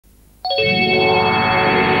If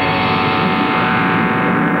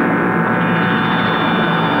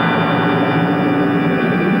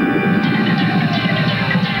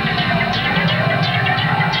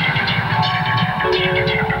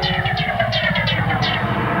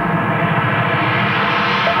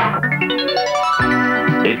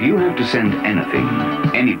you have to send anything,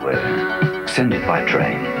 anywhere, send it by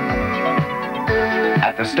train.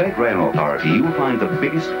 At the State Rail Authority, you will find the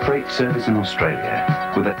biggest freight service in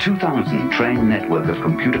Australia, with a 2,000 train network of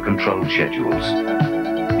computer-controlled schedules.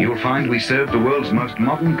 You will find we serve the world's most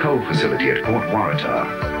modern coal facility at Port Waratah.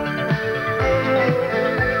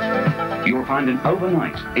 You will find an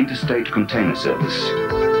overnight interstate container service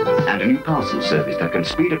and a new parcel service that can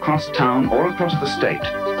speed across town or across the state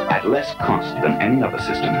at less cost than any other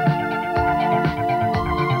system.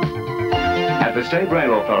 At the State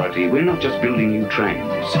Rail Authority, we're not just building new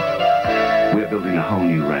trains, we're building a whole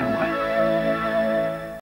new railway.